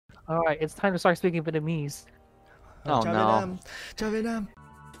Alright, it's time to start speaking Vietnamese. Oh Chào Việt no. Nam, chào Việt Nam.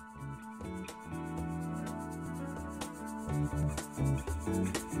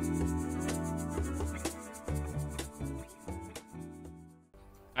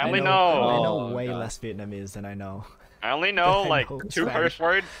 I only I know. know way God. less Vietnamese than I know. I only know I like know two Spanish. curse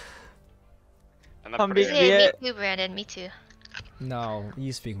words. And that's I'm pretty being- it. Yeah. Me too, Brandon. Me too. No,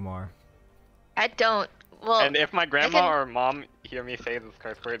 you speak more. I don't. Well, And if my grandma can- or mom hear me say this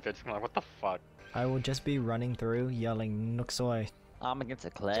curse word, they're just gonna be like, what the fuck? I will just be running through yelling Nuk Soy. I'm against a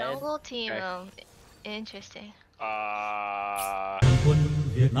Clad. jungle team. Okay. Interesting. Quân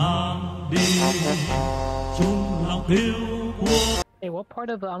Việt Nam đi chung lòng yêu quốc. Hey, what part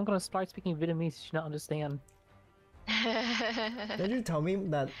of I'm gonna start speaking Vietnamese did you not understand? Did you tell me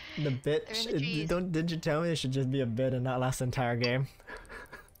that the bit? They're in the trees. Did you tell me it should just be a bit and not last the entire game?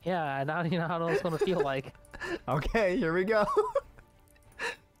 Yeah, and now you know how it's gonna feel like. Okay, here we go.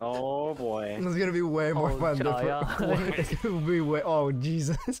 Oh boy. It's gonna be way more Oh, fun. trời ơi. It will be way. Oh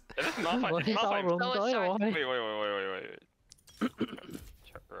Jesus. It smells like. It smells like. rụng tới rồi. Wait.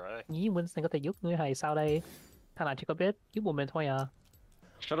 Check right. Ý Winston có thể giúp người hay sao đây? Thằng nào chỉ có biết giúp một mình thôi à?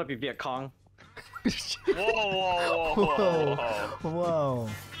 Shut up, you Viet Cong. Whoa. Whoa.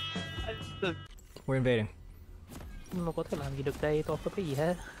 We're invading. Nó có thể làm gì được đây? Tôi không biết gì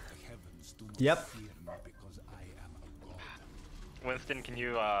hết. Yep. Winston, can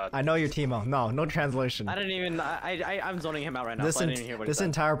you I know your Timo. No translation. I didn't even. I'm zoning him out right now. This so I didn't even hear what he this said.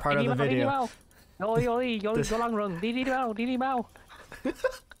 entire part of the Đi đi video. mau. Rồi, vô lăng rừng. Đi mau.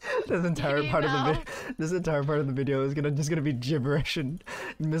 This entire part of the video. This entire part of the video is just gonna be gibberish and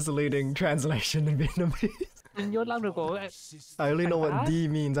misleading translation in Vietnamese. Vô lăng rừng của I only know what D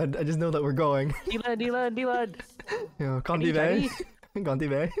means. I just know that we're going. đi lên. Con Đi đi chạy về. đi. Con đi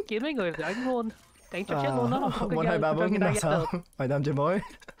về. Kiếm mấy người đánh luôn. Đánh cho chết luôn nó không có 1, 2, 3, 4 người ta là ghét sao? được. Hỏi đam chơi mối.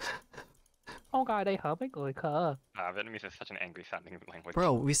 Không có ai đây hở mấy người khờ. Vietnamese is such an angry sounding language. Bro,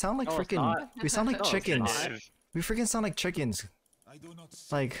 we sound like No, it's freaking. not. We sound like No, it's chickens. not. We freaking sound like chickens.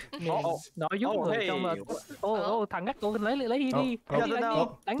 Like. Nói giúp Oh, người hey. trong là thằng ngắt cô lấy đi đi. He doesn't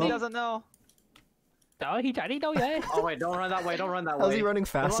know. Đánh He đi. doesn't know. Trời ơi, Hi chạy đi đâu vậy? Oh wait, don't run that way. Don't run that way. How's he running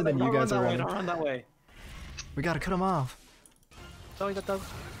faster than you guys are running? Don't run that way. We gotta cut him off. Tôi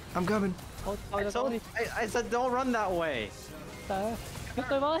I'm coming. I said don't run that way. giúp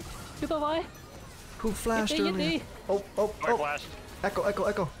tôi với. Who flashed Giết earlier? đi. Oh. My flash.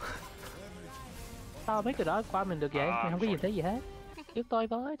 Echo. Sao mấy cái đó qua mình được vậy? Mình không có nhìn thấy gì hết. Giúp tôi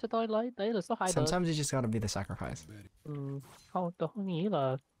với, cho tôi lấy đấy là số 2 được. Sometimes you just gotta be the sacrifice. Không, tôi không nghĩ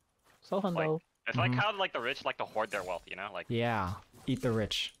là số hơn đâu. It's like how like the rich like to hoard their wealth, you know? Like Yeah. Eat the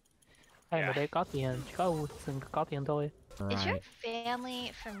rich. Hay mà đây có tiền, chỉ có tiền thôi. Is your Right.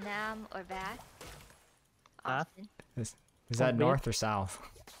 family from Nam or back? Hả? Austin. Is that Không biết. north or south?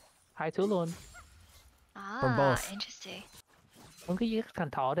 Hai thứ luôn. From both. Interesting. Không cái giết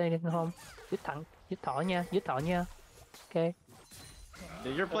thằng thọ đây được không? Giết thọ nha. Ok.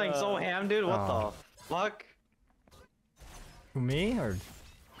 Dude, you're playing so ham, dude. What Oh. the fuck? Who, me or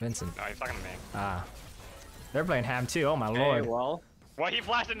Vincent? no, he's talking to me. They're playing ham too. Oh my Hey, lord. well. Well, he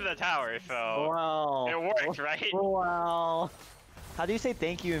flashed into the tower, so Well. it worked, right? Well. How do you say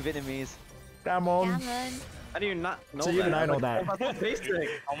thank you in Vietnamese? Damn on. Gammon. How do you not know So that? even I know Like, that. That's so basic.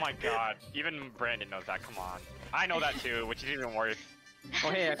 Oh my god, even Brandon knows that. Come on, I know that too, which is even worse. Oh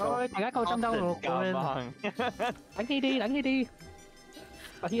hey, Echo. Ôi, thằng câu trong đâu rồi của mình. Vâng. Đánh đi đi.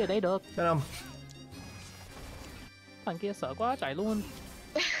 Ở hier ở đây được. Get him. Thằng kia sợ quá chạy luôn.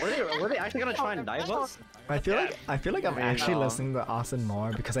 Were they actually gonna try and dive us? I feel like I'm actually no. listening to Austin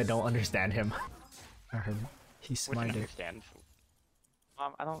more because I don't understand him. I heard he Which I smited. understand.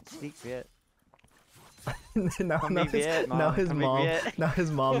 I don't speak Viet. now, Come now, be Viet, Mom. now his Come be mom, Viet. now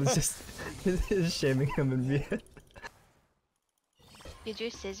his mom is just is shaming him in Viet. Did your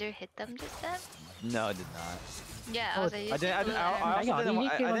scissor hit them just then? No, I did not. Yeah, I was like, you I didn't- I should didn't- do that. Đánh nhỏ đi, didn't-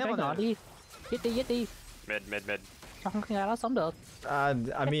 giết I kia didn't con wanna- nhỏ đi. Giết đi. Mid. Không cái đó sống được.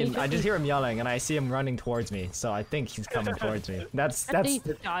 I mean, I just hear him yelling and I see him running towards me, so I think he's coming towards me. Cắt đi.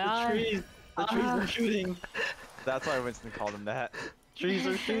 That's Trời ơi. The trees are shooting. That's why Winston called him that. Trees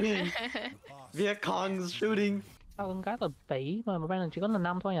are shooting. Viet Cong's shooting. Sao con gái là 7 mà Brandon chỉ có là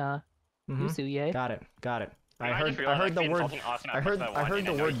 5 thôi à. Yếu xịu vậy. got it. I You know, heard just realized the I've been word. insulting Austin I as much heard as I want, heard and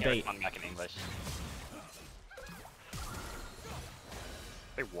the now he word can't bait. respond back in English.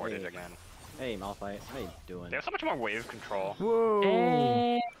 They warded again. Hey, Malphite, how you doing? They have so much more wave control. Whoa!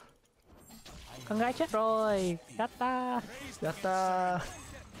 Ê, con gái chết rồi. Gata. Yatta!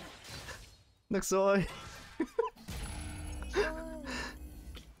 Nước sôi.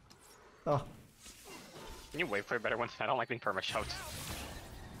 Oh. Can you wave clear better once? I don't like being perma-choked.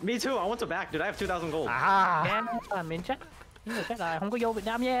 Me too. I want to back, dude. I have 2,000 gold. Ah. Yeah, mình chắc những người chắc là không có vô Việt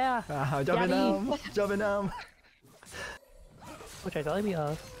Nam nha. Cho Ra Việt đi. Nam. Cho Việt Nam. Ôi trời ơi bây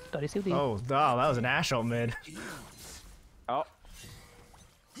giờ đợi đi xíu đi. Oh, that was an Ashe ult mid. Oh.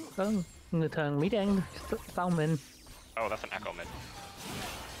 Có người thần Mỹ đen sau mình. Oh, that's an echo mid.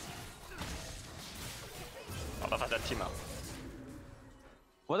 Oh, that's that team up.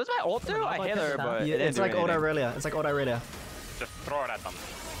 What does my ult do? I hit her, but Yeah, it didn't it's do like old anything. Irelia. It's like old Irelia. Just throw it at them.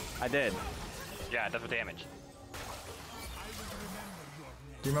 I did. Yeah, it does the damage.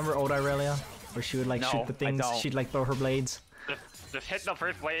 Do you remember old Irelia? Where she would like No, shoot the I things, don't. she'd like throw her blades. Just hit the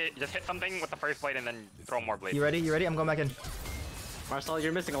first blade. Just hit something with the first blade and then throw more blades. You ready? You ready? I'm going back in. Marcel,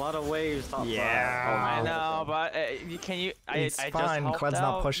 you're missing a lot of waves. Top Yeah. I know, but can you? It's I fine. just Cled's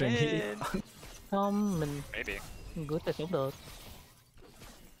not pushing. Không, mình Maybe. good là sống được.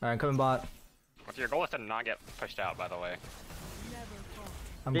 Alright, I'm coming bot. If your goal is to not get pushed out, by the way.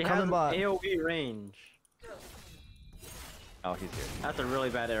 I'm He has coming bot. AoE range. Oh, he's here. That's a really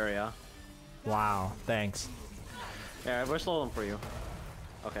bad area. Wow. Thanks. Yeah, we're slowing for you.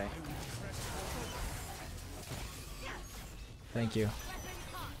 Okay. Thank you.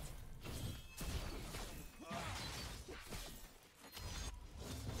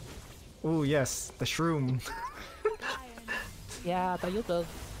 Ooh, yes, the shroom. Yeah, tao giúp được.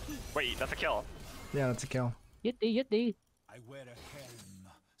 Wait, that's a kill. Yeah, that's a kill. Giết đi, giết đi. I wear a helm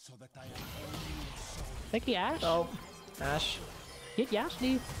so that I Lấy cái Ash. Oh, Ash. Giết Ash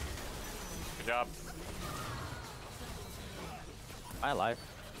đi. Good job. I alive.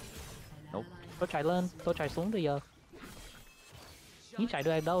 Nope. Tôi chạy lên, tôi chạy xuống bây giờ. Ý chạy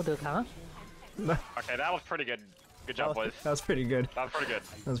được đâu được hả? Okay, that was pretty good. Good job, boys. That was pretty good. That was pretty good.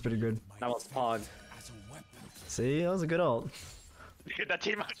 That was pretty good. That was Pog. See, that was a good ult. Dude, that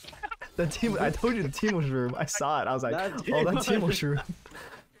team. The team, I told you the team was shroom. I saw it. I was like, That oh, that team was shroom.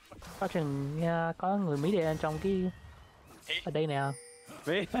 Có chừng nha, có người Mỹ đen trong cái ở đây nè.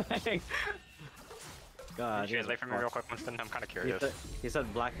 God. Translate for me real quick, Winston. I'm kind of curious. He said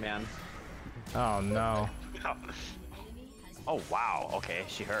black man. Oh no. Oh wow. Okay,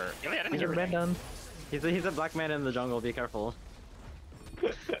 she hurt. Really, I didn't Here's hear anything. Brandon. He's a black man in the jungle. Be careful.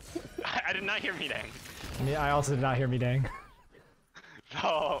 I did not hear me dang. Yeah, I also did not hear me dang.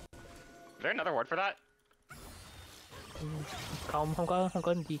 So, is there another word for that? Không có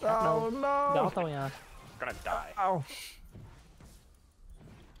gì khác đâu. no. Đó thôi à. I'm gonna die. Ow.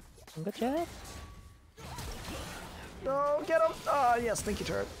 Không có chết. No, get him. Oh, yes, thank you,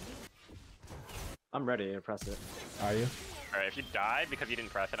 turret. I'm ready to press it. Are you? Alright, if you die because you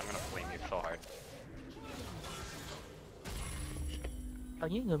didn't press it, I'm gonna flame you so hard. Tao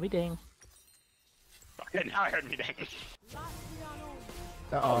giết người Mỹ đen. Okay, now I heard me dang.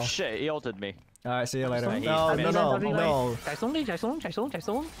 Uh-oh. Oh shit, he ulted me. Alright, see you later. Sorry, No, he's no, no, Sorry, no. Chạy xuống đi, chạy xuống.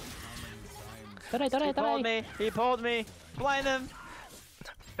 Tới đây, He pulled me. He pulled me. Blind him.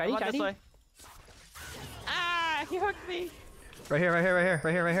 Chạy Come on đi. this way. Ah, he hooked me. Right here, right here, right here,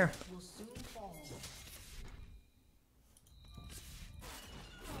 right here, right here.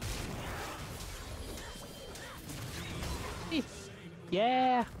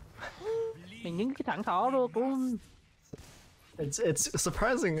 Yeah. Mình những cái thẳng thỏ luôn. It's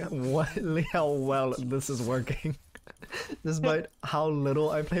surprising how well this is working. Despite how little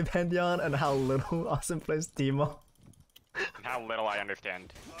I play Pantheon and how little Austin plays Teemo. And how little I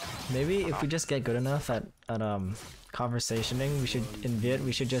understand. Maybe if we just get good enough at conversationing, we should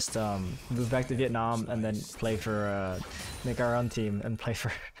we should just move back to Vietnam and then play for make our own team and play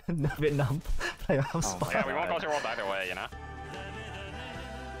for Vietnam playoff spot. Yeah, we won't go to World either way, you know?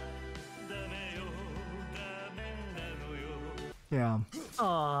 Yeah.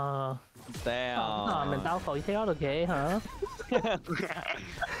 Damn. Mình tao khỏi thế đó được vậy hả?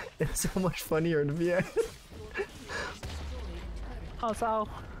 It's so much funnier to be. Sao?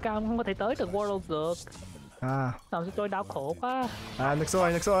 Cam không có thể tới được World được. Ah. Làm cho tôi đau khổ quá. Next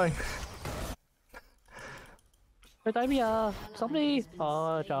soi. Tôi tới bây giờ, sống đi.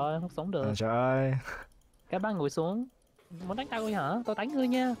 Trời ơi, không sống được. Trời ơi. Cả ba ngồi xuống. Muốn đánh tao hả? Tôi đánh ngươi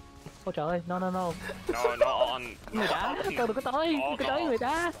nha. Ôi trời ơi, no. No, on. Người đá, tôi đừng có tới, đừng có tới người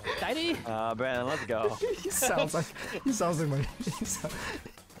đá. Chạy đi. Brandon, let's go. He sounds like my.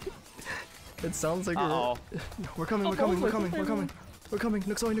 It sounds like Uh-oh. we're coming.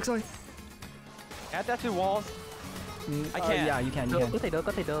 Next soi. Add that two walls. I can't. Yeah, you can. Được,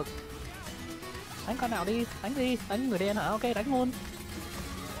 có thể được. Đánh con nào đi, đánh người đen hả? Ok, đánh luôn.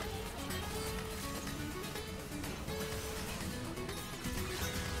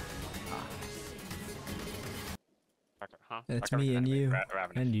 Huh? It's me and you,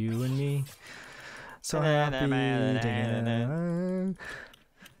 and you and me. So happy together.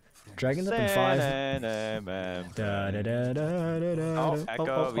 Dragon's up in 5. Da, Da, da, da, da, da, da. Oh,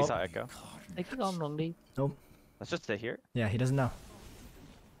 Echo. We saw Echo. Take cái con rồng đi. Nope. Let's just stay here. Yeah, he doesn't know.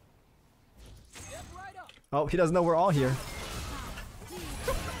 Oh, he doesn't know we're all here.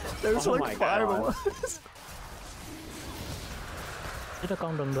 There's Oh like my 5 God. of us. Thế là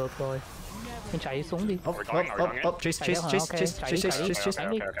con rồng được rồi. Mình chạy xuống đi. Oh, We're going, oh, we're oh, going oh, chase, chase, chase, chase, chase, chase, chase, chase.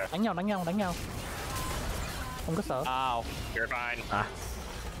 Đánh đi. Okay. Đánh nhau. Không có sợ. Ow. You're fine.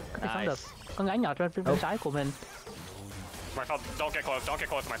 Có thể sống Nice. được. Con gái nhỏ trên bên trái của mình. Myself, don't get close to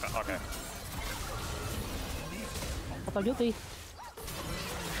myself. Okay. Tao trước đi. I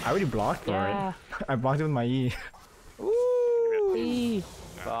already blocked for Yeah. it. I blocked it with my E. Đi.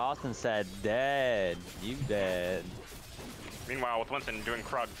 Austin said dead. You dead. Meanwhile, with Winston doing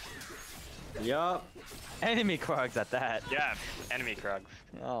Krugs. Yup. Enemy Krugs at that. Yeah, enemy Krugs.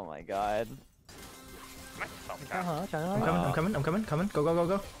 Oh my god. Sao Myself, hả? Trời ơi. I'm coming. Go.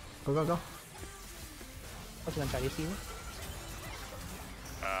 Go. Tao chỉ cần chạy đi xíu.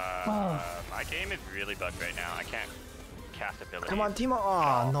 My game is really bugged right now. I can't cast ability. Come on, Timo.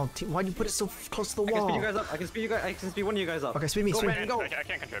 Oh, no. Why'd you put it so close to the I can wall? speed you guys up. I can speed one of you guys up. Okay, speed me, Go, speed me. Brandon, go. I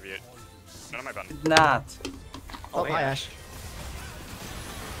can't contribute. None of my buttons. Not. Oh, hi, yeah. Ash.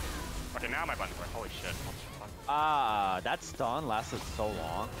 Okay, now my buttons work. Holy shit. What the fuck? That stun lasted so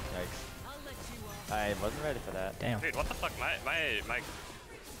long. Yikes. I wasn't ready for that. Damn. Dude, what the fuck? My.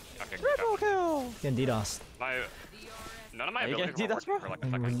 Okay, Triple kill! Getting DDoS. None of my Are you abilities getting were working for like a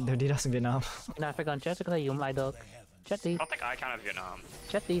second. They're DDoSing Vietnam. Nào phải cần chết sẽ có thể dùng lại được. Chết đi. I don't think I counted Vietnam.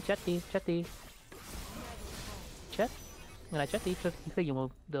 Chết đi. Chết. Người này chết đi. Có thể dùng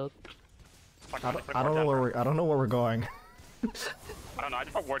được. Fuck, I I don't know where I don't know where we're going. I don't know. I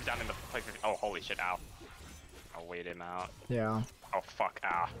just put words down in the place. Oh, holy shit! Ow. I'll wait him out. Yeah. Oh fuck!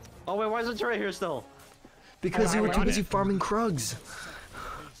 Ow. Oh wait, why is the turret here still? Because you were too on busy it. farming Krugs.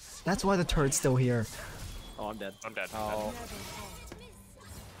 That's why the turret's still here. Oh, I'm dead. I'm dead. Oh.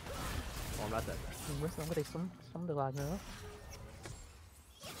 Oh, I'm not dead. Mình mới có thể sống được lại nữa.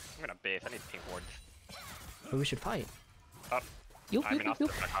 I'm gonna base. I need pink wards. But we should fight. Up. Giúp. I mean, I'll still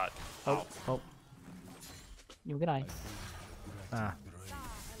get caught. Oh. Dùng cái này. Ah.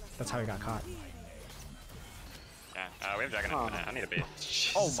 That's how he got caught. Yeah. We have dragon in a minute. I need a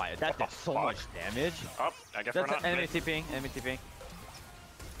base. Oh my, that did so fuck? much damage. Oh, I guess we're That's not. enemy TPing, enemy TPing.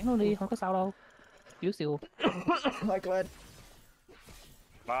 Đánh luôn đi, không có sao đâu. Xíu. My glad.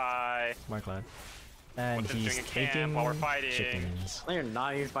 Bye. My glad. And What's this he's doing in camp taking while we're fighting? chickens. No, you're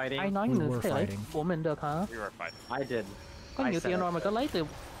not. You're fighting. Ai nói We người were có thể lấy fighting. của mình được hả? We were fighting. I did. Có I nhiều said tiền it. rồi mà có lấy từ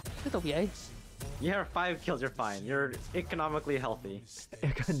tiếp tục vậy. You have 5 kills. You're fine. You're economically healthy.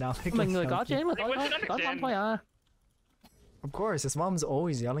 Economically Mình người có healthy. chế mà có con thôi à. Of course, his mom's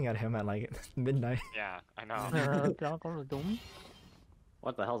always yelling at him at like midnight. Yeah, I know. Đó cũng là đúng.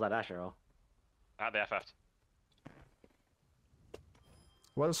 What the hell's that dash arrow? They FF'd.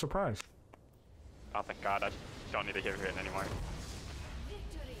 What a surprise. Oh, thank God. I don't need to hear it anymore.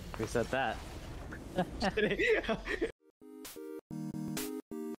 Who said that?